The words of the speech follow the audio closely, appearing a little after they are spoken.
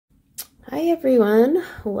Hi everyone,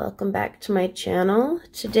 welcome back to my channel.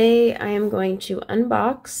 Today I am going to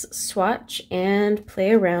unbox, swatch, and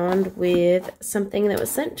play around with something that was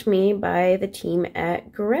sent to me by the team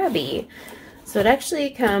at Grabie. So it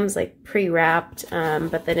actually comes like pre-wrapped,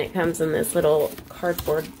 but then it comes in this little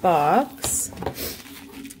cardboard box.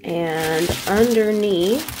 And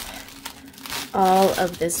underneath all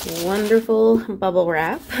of this wonderful bubble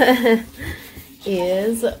wrap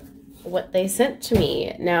is what they sent to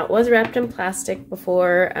me. Now, it was wrapped in plastic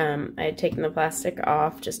before. I had taken the plastic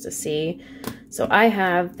off just to see. So I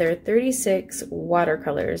have their 36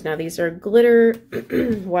 watercolors. Now, these are glitter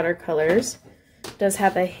watercolors. It does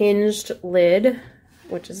have a hinged lid,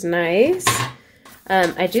 which is nice.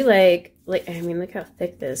 I do like, I mean, look how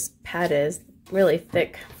thick this pad is. Really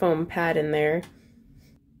thick foam pad in there.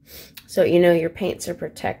 So you know your paints are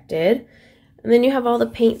protected. And then you have all the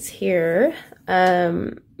paints here.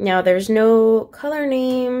 Now there's no color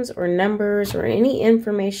names or numbers or any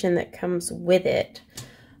information that comes with it.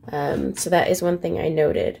 So that is one thing I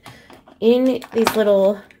noted. In these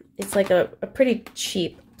little, it's like a pretty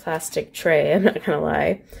cheap plastic tray, I'm not gonna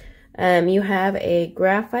lie. You have a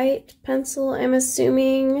graphite pencil, I'm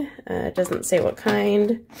assuming. It doesn't say what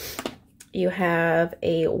kind. You have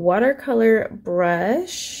a watercolor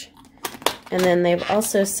brush. And then they've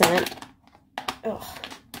also sent, oh,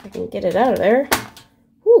 if I can get it out of there.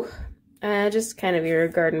 Whew. Just kind of your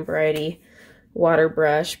garden variety water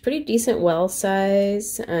brush. Pretty decent well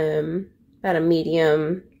size. About a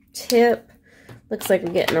medium tip. Looks like we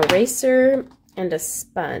get an eraser and a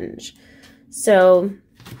sponge. So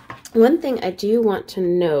one thing I do want to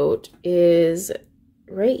note is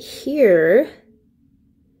right here,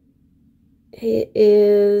 it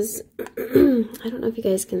is, I don't know if you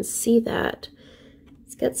guys can see that.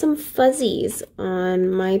 It's got some fuzzies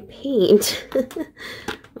on my paint.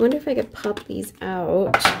 I wonder if I could pop these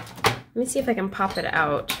out. Let me see if I can pop it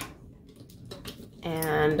out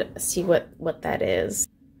and see what that is.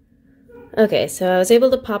 Okay, so I was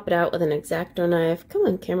able to pop it out with an X-Acto knife. Come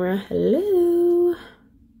on, camera. Hello.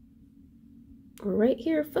 Right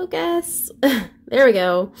here, focus. There we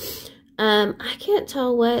go. I can't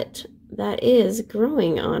tell what that is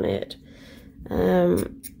growing on it.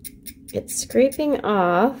 It's scraping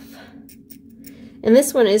off, and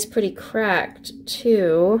this one is pretty cracked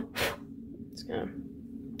too.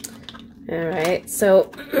 Alright,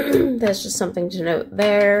 so that's just something to note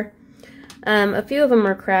there. A few of them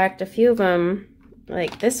are cracked, a few of them,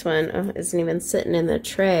 like this one, isn't even sitting in the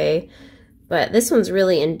tray, but this one's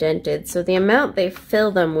really indented, so the amount they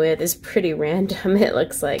fill them with is pretty random, it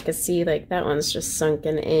looks like. You see, like that one's just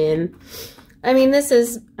sunken in. I mean, this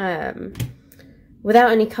is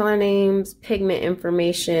without any color names, pigment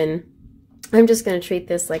information. I'm just going to treat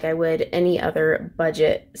this like I would any other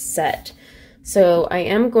budget set. So I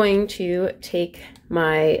am going to take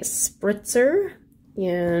my spritzer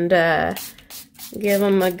and give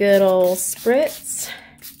them a good old spritz.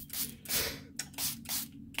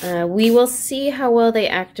 We will see how well they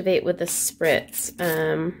activate with the spritz.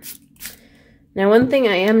 Now, one thing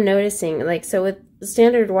I am noticing, like, so with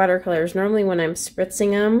standard watercolors, normally when I'm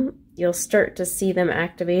spritzing them, you'll start to see them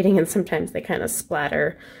activating, and sometimes they kind of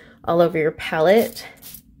splatter all over your palette.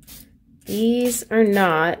 These are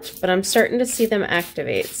not, but I'm starting to see them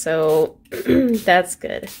activate, so that's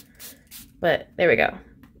good. But there we go.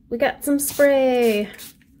 We got some spray.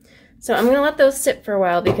 So I'm going to let those sit for a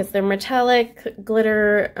while because they're metallic.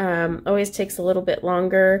 Glitter always takes a little bit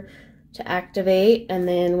longer to activate, and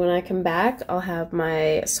then when I come back, I'll have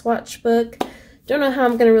my swatch book. Don't know how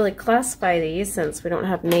I'm going to really classify these since we don't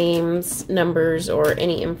have names, numbers, or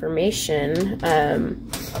any information.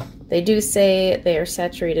 They do say they are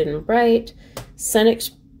saturated and bright. Sun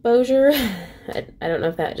exposure, I don't know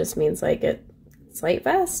if that just means like it's light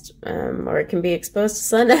fast, or it can be exposed to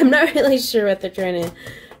sun. I'm not really sure what they're trying to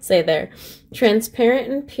say there.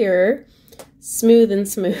 Transparent and pure, smooth and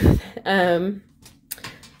smooth.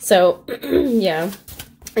 So yeah,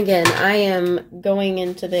 again, I am going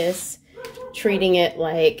into this treating it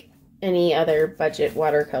like any other budget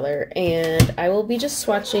watercolor, and I will be just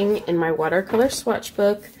swatching in my watercolor swatch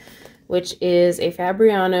book, which is a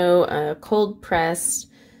Fabriano cold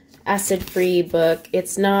pressed acid-free book.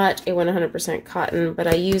 It's not a 100% cotton, but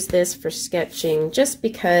I use this for sketching just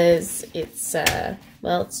because it's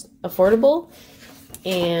well, it's affordable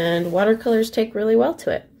and watercolors take really well to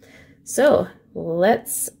it. So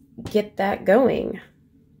let's get that going.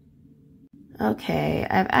 Okay,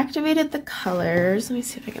 I've activated the colors. Let me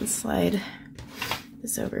see if I can slide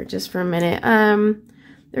this over just for a minute.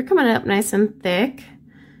 They're coming up nice and thick.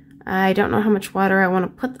 I don't know how much water I want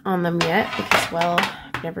to put on them yet because, well,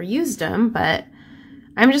 I've never used them, but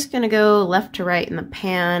I'm just going to go left to right in the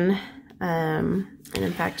pan. And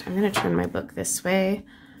in fact, I'm going to turn my book this way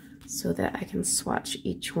so that I can swatch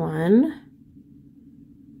each one.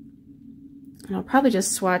 And I'll probably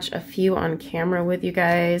just swatch a few on camera with you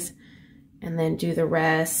guys and then do the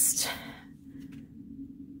rest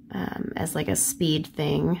as like a speed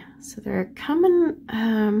thing. So they're coming,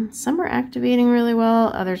 some are activating really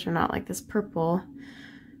well, others are not, like this purple.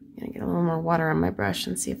 I'm gonna get a little more water on my brush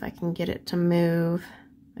and see if I can get it to move.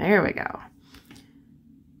 There we go.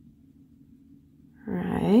 All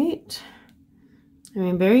right. I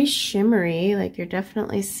mean, very shimmery, like you're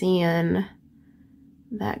definitely seeing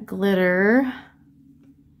that glitter.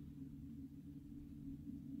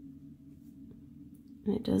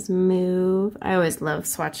 And it does move. I always love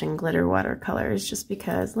swatching glitter watercolors just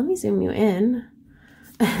because, let me zoom you in.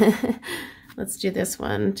 Let's do this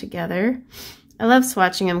one together. I love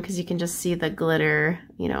swatching them because you can just see the glitter,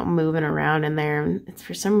 you know, moving around in there. And it's,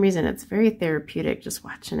 for some reason, it's very therapeutic just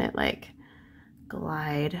watching it like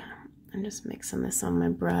glide. I'm just mixing this on my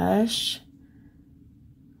brush.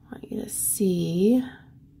 I want you to see.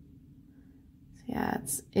 Yeah,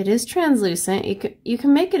 it is translucent. You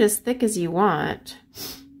can make it as thick as you want.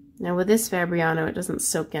 Now with this Fabriano, it doesn't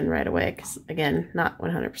soak in right away because, again, not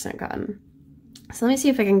 100% cotton. So let me see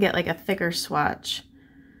if I can get like a thicker swatch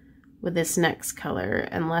with this next color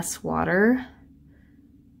and less water,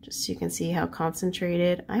 just so you can see how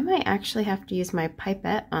concentrated. I might actually have to use my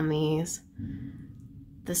pipette on these.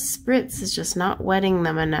 The spritz is just not wetting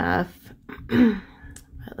them enough.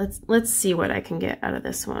 But let's see what I can get out of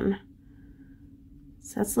this one.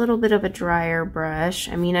 So that's a little bit of a drier brush.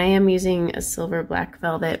 I mean, I am using a silver black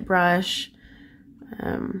velvet brush.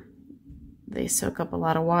 They soak up a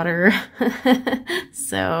lot of water.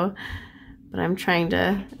 So, but I'm trying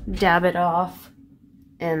to dab it off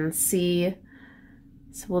and see.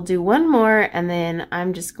 So we'll do one more and then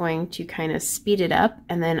I'm just going to kind of speed it up,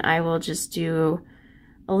 and then I will just do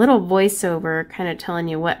a little voiceover kind of telling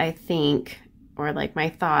you what I think, or like my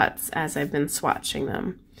thoughts as I've been swatching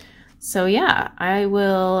them. So yeah, I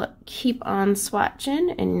will keep on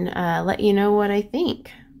swatching and let you know what I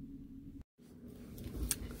think.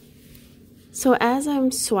 So as I'm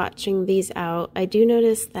swatching these out, I do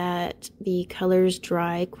notice that the colors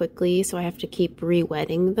dry quickly, so I have to keep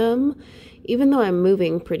re-wetting them, even though I'm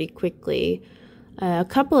moving pretty quickly. A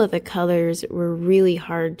couple of the colors were really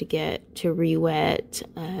hard to get to re-wet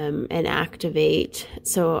and activate,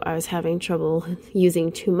 so I was having trouble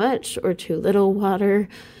using too much or too little water.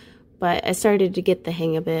 But I started to get the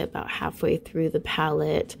hang of it about halfway through the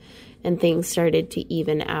palette, and things started to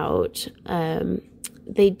even out.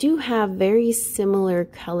 They do have very similar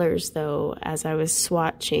colors though, as I was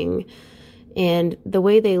swatching, and the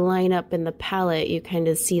way they line up in the palette, you kind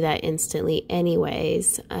of see that instantly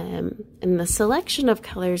anyways. And the selection of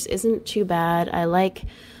colors isn't too bad. I like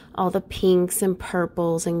all the pinks and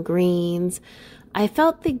purples and greens. I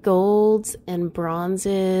felt the golds and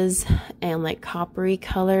bronzes and like coppery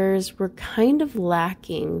colors were kind of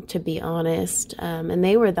lacking, to be honest, and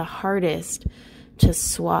they were the hardest to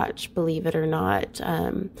swatch, believe it or not.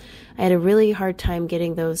 I had a really hard time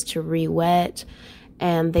getting those to re-wet,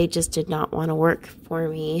 and they just did not want to work for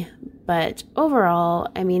me. But overall,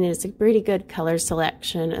 I mean, it's a pretty good color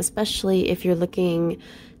selection, especially if you're looking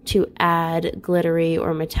to add glittery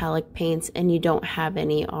or metallic paints and you don't have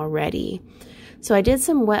any already. So I did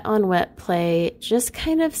some wet on wet play, just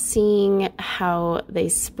kind of seeing how they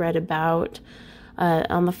spread about.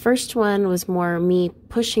 On the first one was more me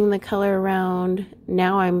pushing the color around.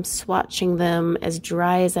 Now I'm swatching them as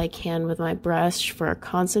dry as I can with my brush for a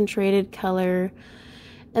concentrated color.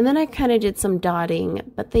 And then I kind of did some dotting,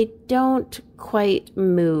 but they don't quite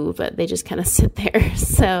move. They just kind of sit there.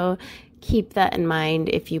 So keep that in mind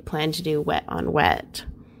if you plan to do wet on wet.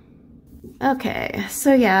 Okay,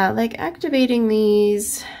 so yeah, like activating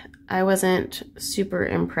these, I wasn't super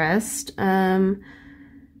impressed.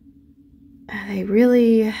 They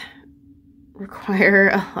really require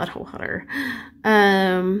a lot of water,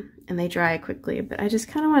 and they dry quickly, but I just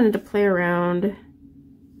kind of wanted to play around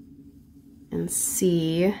and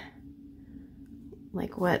see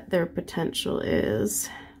like what their potential is.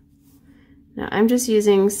 Now I'm just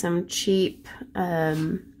using some cheap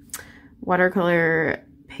watercolor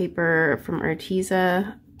paper from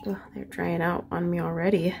Arteza. Oh, they're drying out on me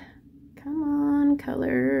already. Come on,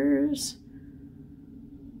 colors.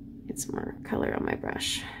 Get some more color on my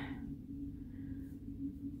brush.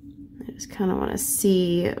 I just kind of want to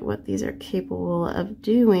see what these are capable of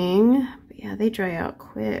doing. But yeah, they dry out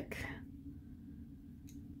quick,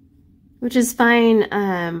 which is fine,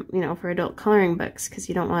 you know, for adult coloring books because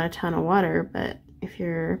you don't want a ton of water. But if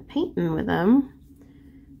you're painting with them,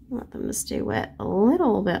 Want them to stay wet a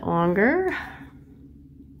little bit longer.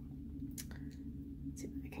 Let's see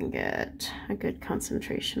if I can get a good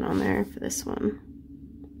concentration on there for this one.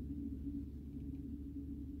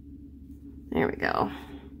 There we go.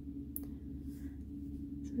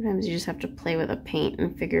 Sometimes you just have to play with a paint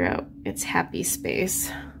and figure out its happy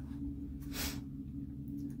space.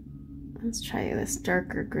 Let's try this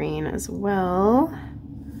darker green as well.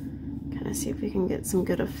 Kind of see if we can get some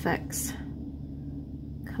good effects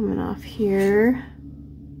coming off here.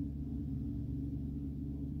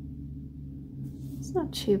 It's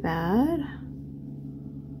not too bad.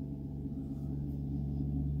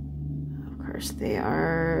 Of course, they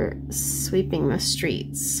are sweeping the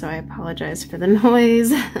streets, so I apologize for the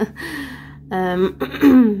noise.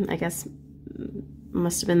 I guess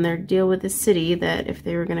must have been their deal with the city that if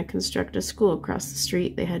they were going to construct a school across the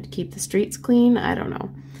street, they had to keep the streets clean. I don't know.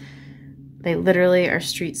 They literally are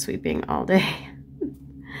street sweeping all day.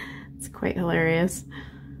 It's quite hilarious.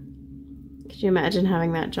 Could you imagine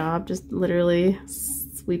having that job, just literally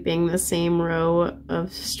sweeping the same row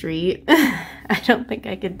of street? I don't think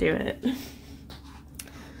I could do it.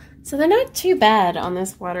 So they're not too bad on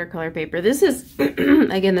this watercolor paper. This is,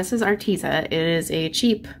 again, this is Arteza. It is a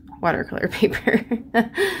cheap watercolor paper.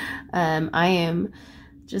 I am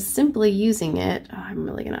just simply using it. Oh, I'm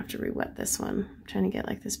really gonna have to re-wet this one. I'm trying to get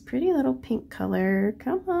like this pretty little pink color.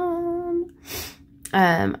 Come on.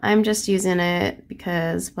 I'm just using it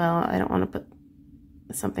because, well, I don't want to put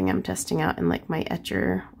something I'm testing out in like my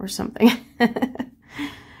etcher or something.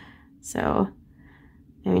 So,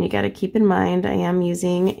 I mean, you got to keep in mind I am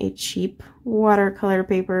using a cheap watercolor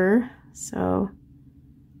paper, so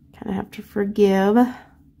kind of have to forgive.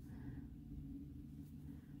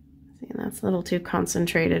 See, that's a little too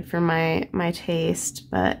concentrated for my taste,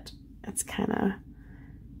 but it's kind of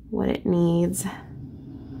what it needs.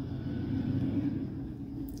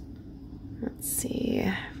 Let's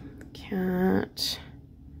see, can't.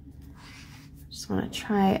 Just want to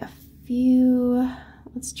try a few.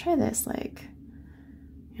 Let's try this. Like,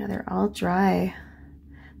 yeah, they're all dry.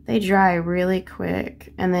 They dry really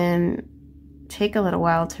quick and then take a little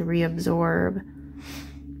while to reabsorb.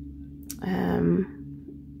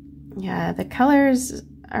 Yeah, the colors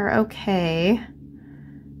are okay.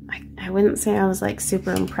 I wouldn't say I was like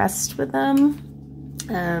super impressed with them.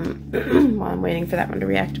 While I'm waiting for that one to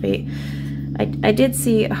reactivate. I did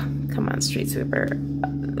see, oh, come on, Street Sweeper.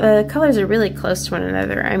 The colors are really close to one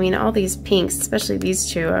another. I mean, all these pinks, especially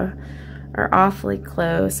these two, are awfully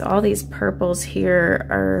close. All these purples here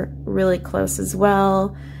are really close as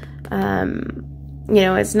well. You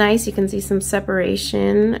know, it's nice. You can see some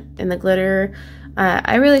separation in the glitter.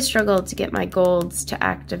 I really struggled to get my golds to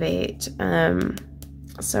activate.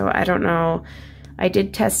 So I don't know. I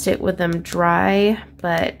did test it with them dry,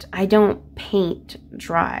 but I don't paint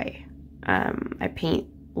dry. I paint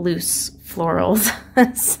loose florals.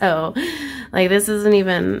 So like this isn't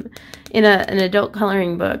even in an adult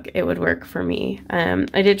coloring book, it would work for me.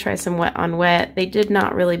 I did try some wet on wet. They did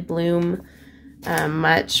not really bloom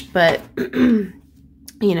much, but you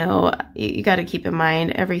know, you got to keep in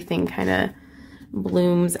mind everything kind of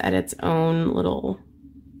blooms at its own little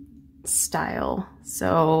style.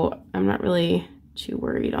 So I'm not really too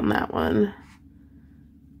worried on that one.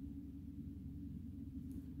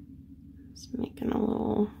 Just making a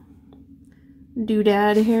little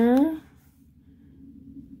doodad here.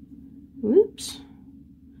 Oops.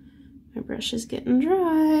 My brush is getting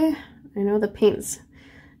dry. I know the paints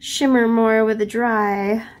shimmer more with the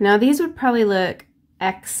dry. Now these would probably look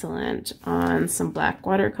excellent on some black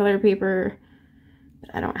watercolor paper,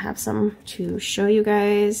 but I don't have some to show you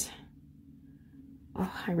guys.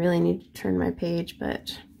 Oh, I really need to turn my page,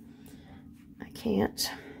 but I can't.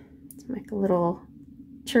 Let's make a little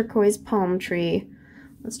turquoise palm tree.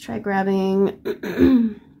 Let's try grabbing, try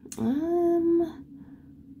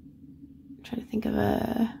to think of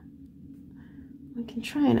we can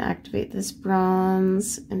try and activate this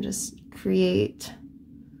bronze and just create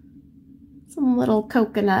some little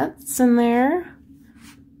coconuts in there.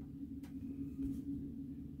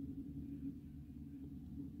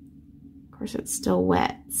 Of course, it's still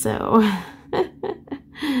wet, so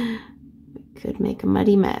we could make a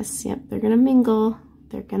muddy mess. Yep, they're gonna mingle.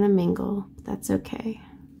 They're gonna mingle, but that's okay.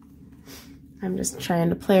 I'm just trying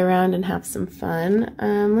to play around and have some fun.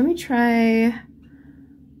 Let me try,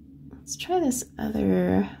 let's try this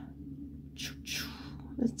other,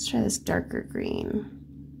 let's try this darker green.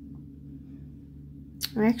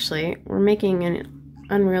 Actually, we're making an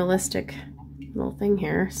unrealistic little thing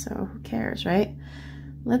here, so who cares, right?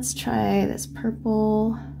 Let's try this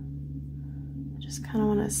purple. I just kind of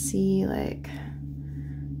want to see like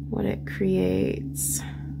what it creates.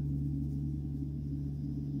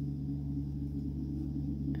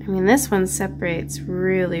 mean, this one separates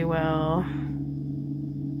really well.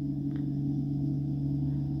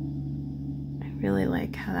 I really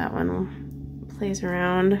like how that one plays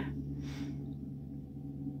around.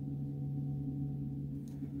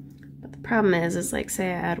 But the problem is like, say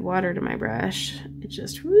I add water to my brush, it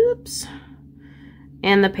just whoops.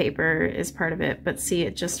 And the paper is part of it, but see,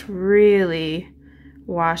 it just really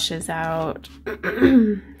washes out.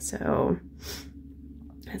 So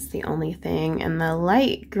that's the only thing. And the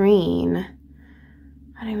light green,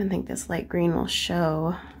 I don't even think this light green will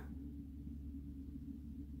show.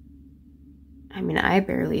 I mean, I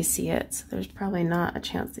barely see it, so there's probably not a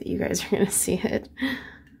chance that you guys are gonna see it.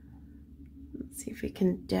 Let's see if we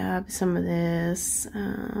can dab some of this.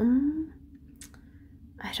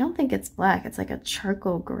 I don't think it's black. It's like a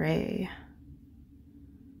charcoal gray.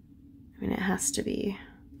 I mean, it has to be.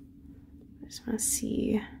 I just want to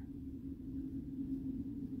see.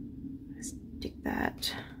 Let's take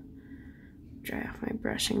that, dry off my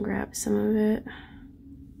brush and grab some of it.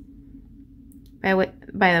 By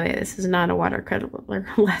the way, this is not a watercolor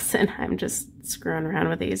lesson. I'm just screwing around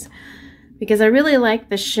with these because I really like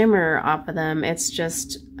the shimmer off of them. It's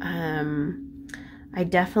just, I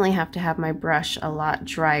definitely have to have my brush a lot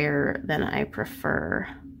drier than I prefer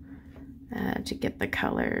to get the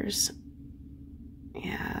colors.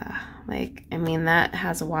 Yeah, like, I mean, that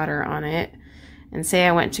has water on it. And say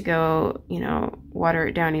I went to go, you know, water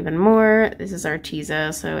it down even more. This is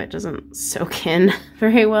Arteza, so it doesn't soak in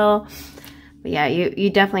very well. But yeah, you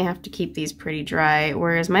definitely have to keep these pretty dry.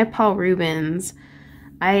 Whereas my Paul Rubens,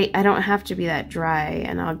 I don't have to be that dry,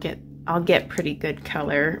 and I'll get pretty good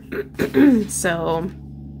color. So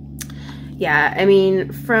yeah, I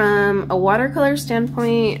mean, from a watercolor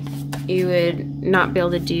standpoint, you would not be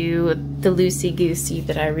able to do the loosey-goosey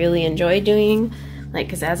that I really enjoy doing. Like,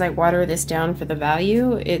 because as I water this down for the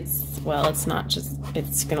value, it's not just,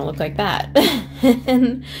 it's gonna look like that.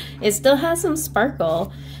 And it still has some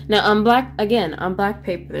sparkle. Now on black, again, on black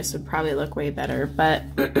paper, this would probably look way better, but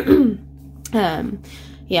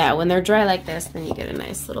yeah, when they're dry like this, then you get a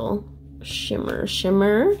nice little shimmer.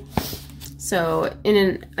 So in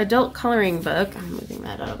an adult coloring book, I'm moving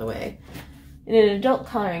that out of the way. In an adult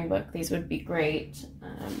coloring book, these would be great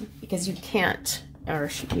because you can't, or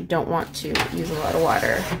you don't want to use a lot of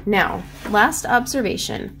water. Now, last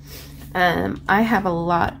observation, I have a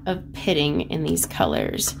lot of pitting in these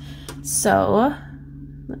colors. So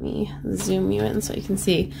let me zoom you in so you can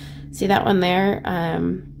see that one there,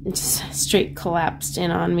 it just straight collapsed in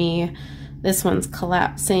on me. This one's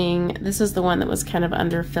collapsing. This is the one that was kind of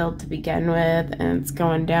underfilled to begin with, and it's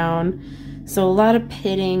going down. So a lot of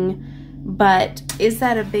pitting, but is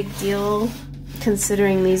that a big deal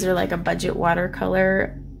considering these are like a budget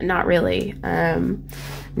watercolor? Not really.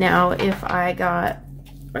 Now if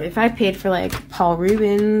I paid for like Paul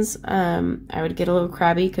Rubens, I would get a little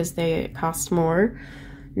crabby because they cost more.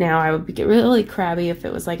 Now I would get really crabby if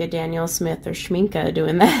it was like a Daniel Smith or Schminke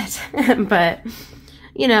doing that. But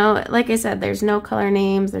you know, like I said, there's no color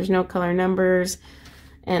names, there's no color numbers,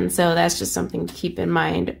 and so that's just something to keep in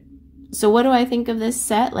mind. So what do I think of this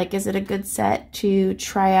set? Like, is it a good set to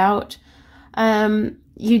try out?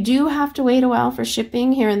 You do have to wait a while for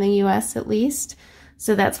shipping here in the US at least.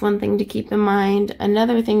 So that's one thing to keep in mind.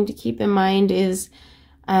 Another thing to keep in mind is,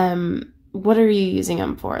 what are you using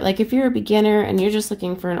them for? Like if you're a beginner and you're just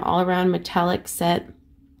looking for an all-around metallic set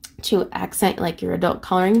to accent like your adult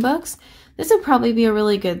coloring books, this would probably be a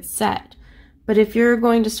really good set. But if you're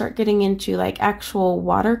going to start getting into like actual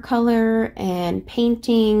watercolor and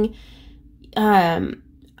painting,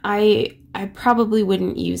 I probably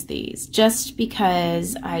wouldn't use these just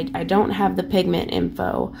because I don't have the pigment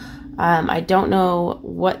info. I don't know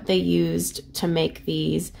what they used to make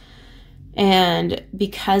these, and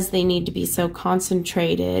because they need to be so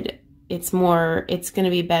concentrated, it's going to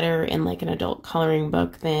be better in like an adult coloring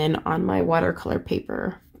book than on my watercolor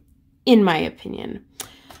paper, in my opinion.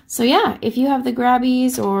 So yeah, if you have the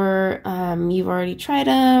Grabies or you've already tried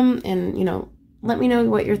them, and you know, let me know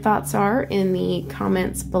what your thoughts are in the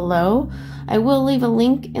comments below. I will leave a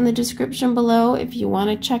link in the description below if you want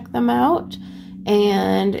to check them out.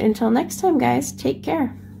 And until next time, guys, take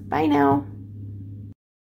care. Bye now.